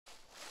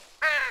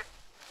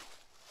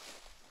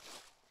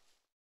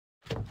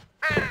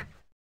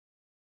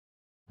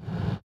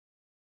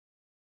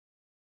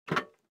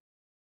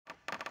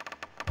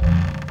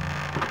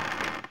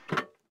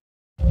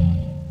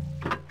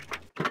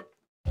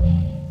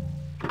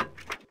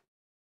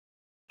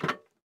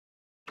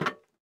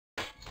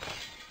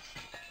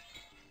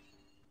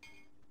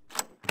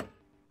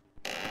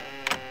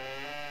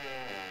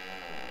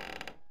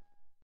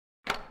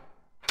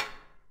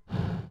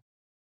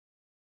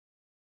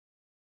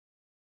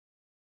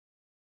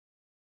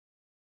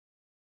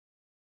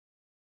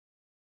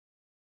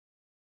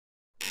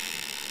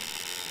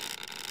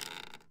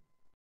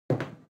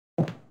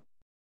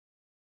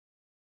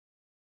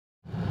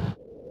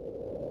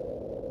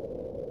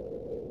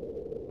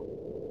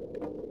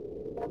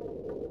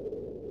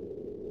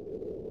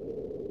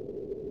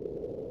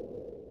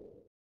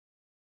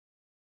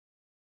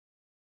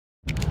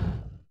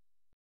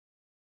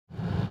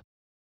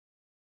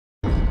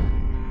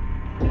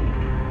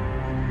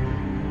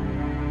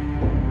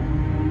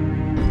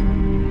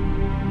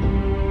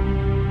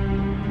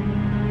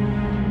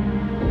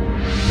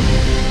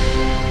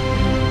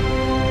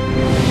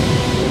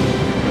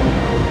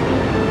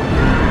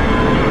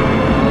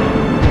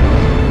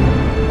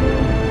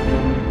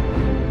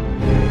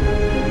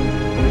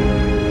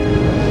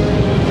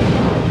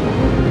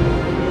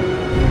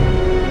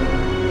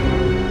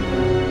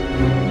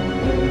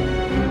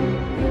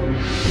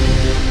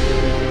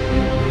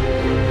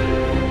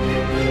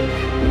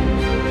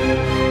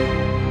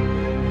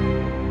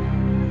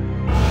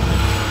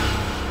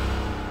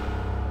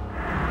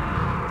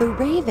The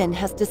raven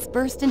has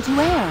dispersed into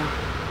air.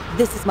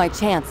 This is my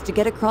chance to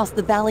get across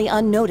the valley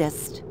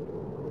unnoticed.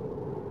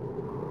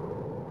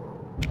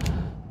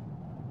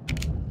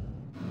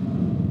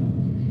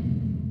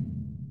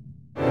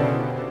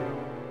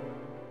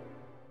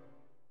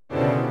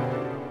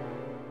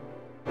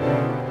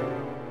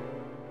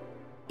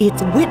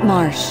 It's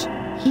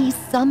Whitmarsh. He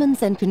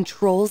summons and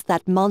controls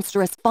that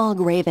monstrous fog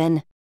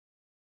raven.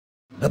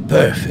 A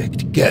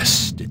perfect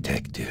guess,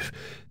 Detective.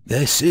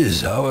 This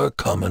is our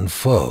common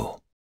foe.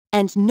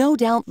 And no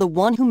doubt the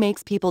one who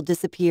makes people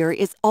disappear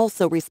is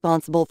also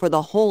responsible for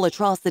the whole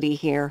atrocity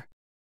here.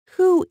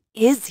 Who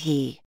is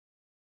he?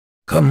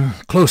 Come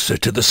closer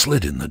to the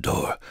slit in the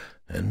door,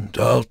 and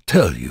I'll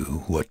tell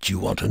you what you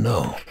want to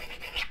know.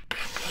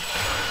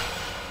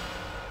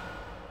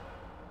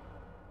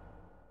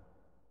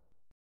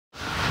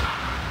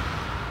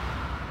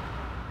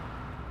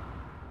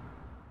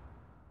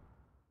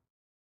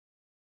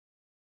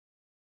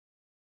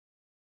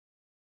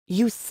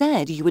 You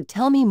said you would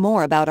tell me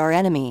more about our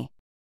enemy.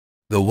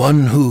 The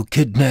one who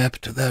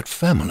kidnapped that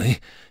family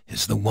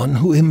is the one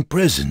who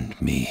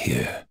imprisoned me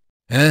here,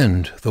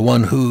 and the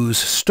one whose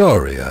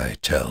story I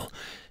tell.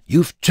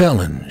 You've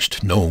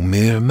challenged no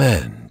mere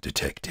man,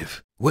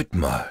 Detective.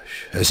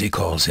 Whitmarsh, as he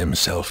calls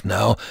himself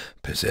now,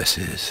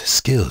 possesses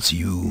skills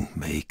you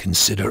may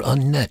consider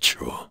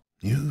unnatural.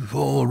 You've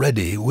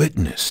already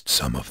witnessed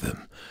some of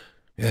them.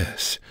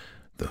 Yes,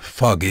 the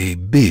foggy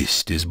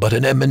beast is but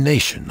an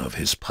emanation of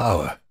his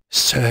power.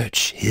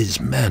 Search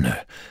his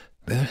manor.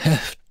 There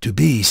have to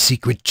be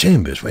secret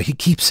chambers where he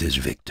keeps his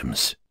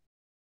victims.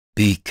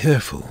 Be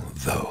careful,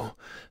 though.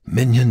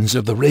 Minions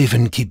of the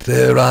Raven keep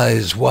their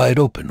eyes wide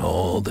open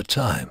all the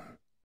time.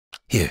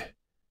 Here,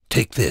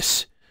 take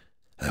this.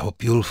 I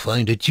hope you'll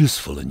find it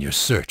useful in your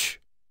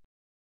search.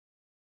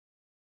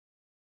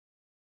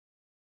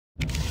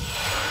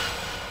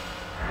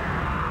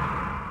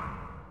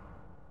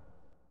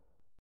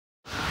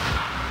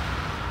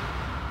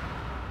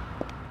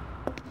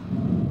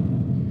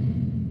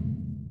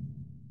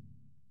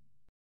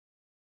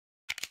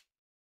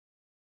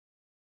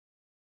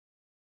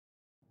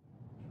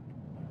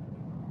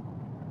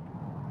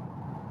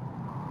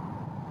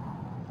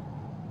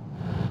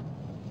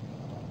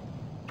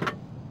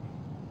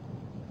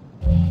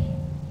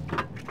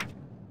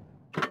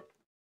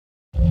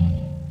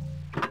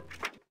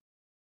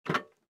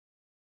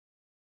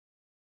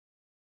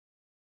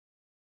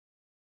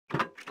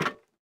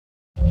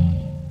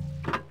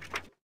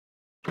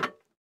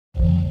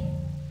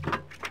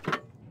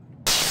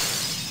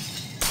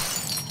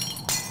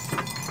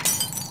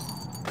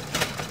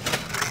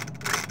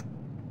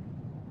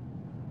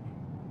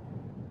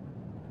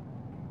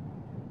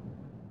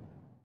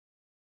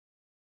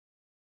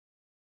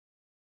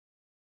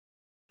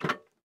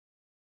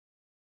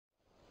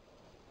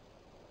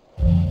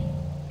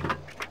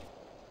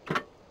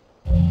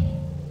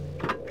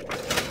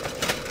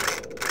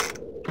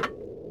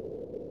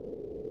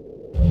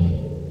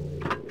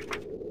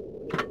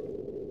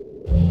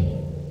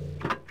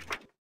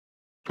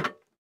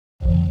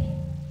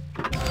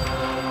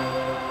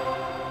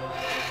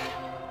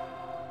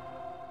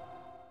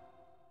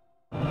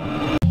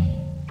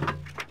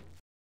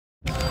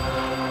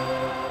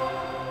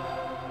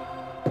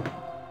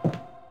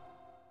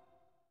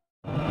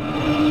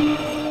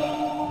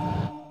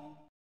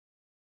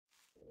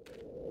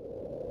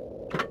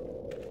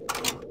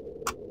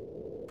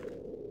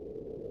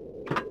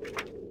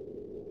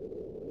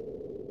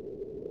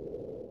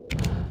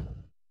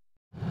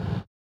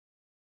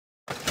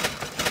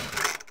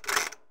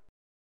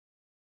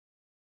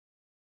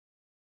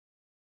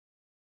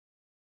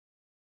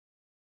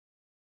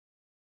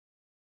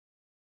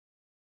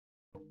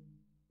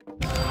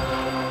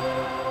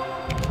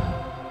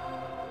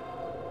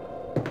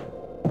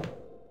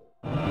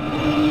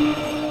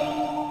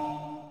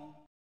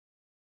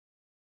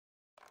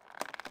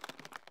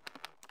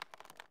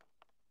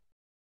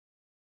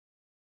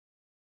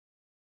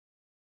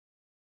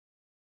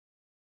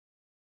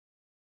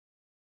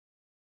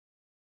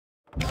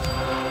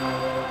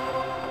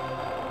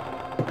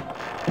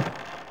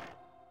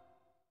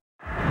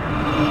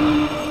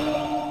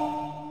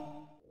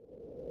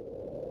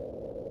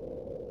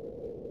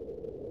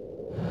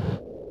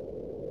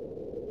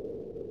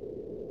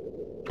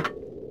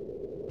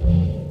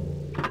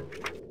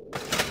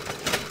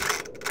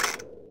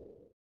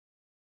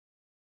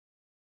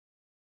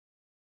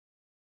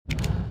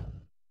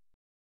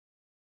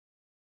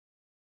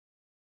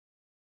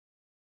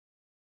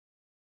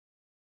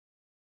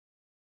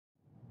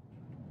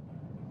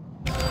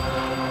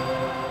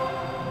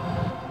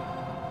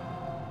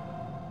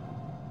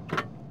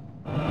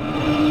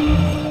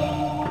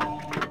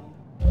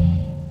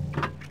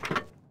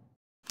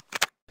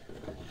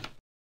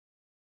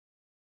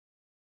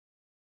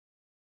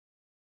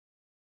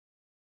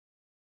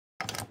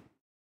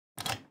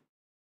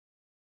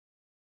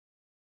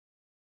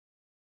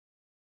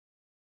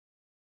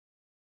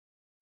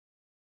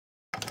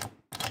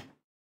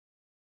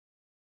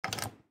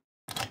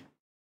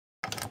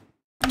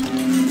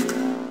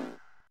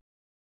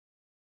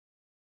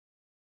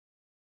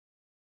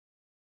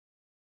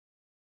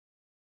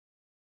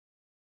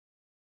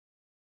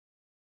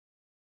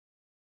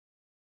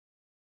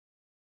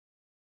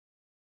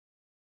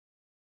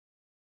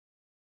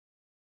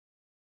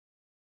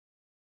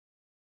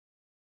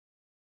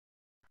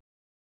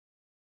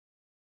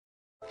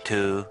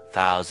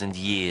 2,000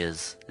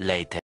 years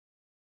later.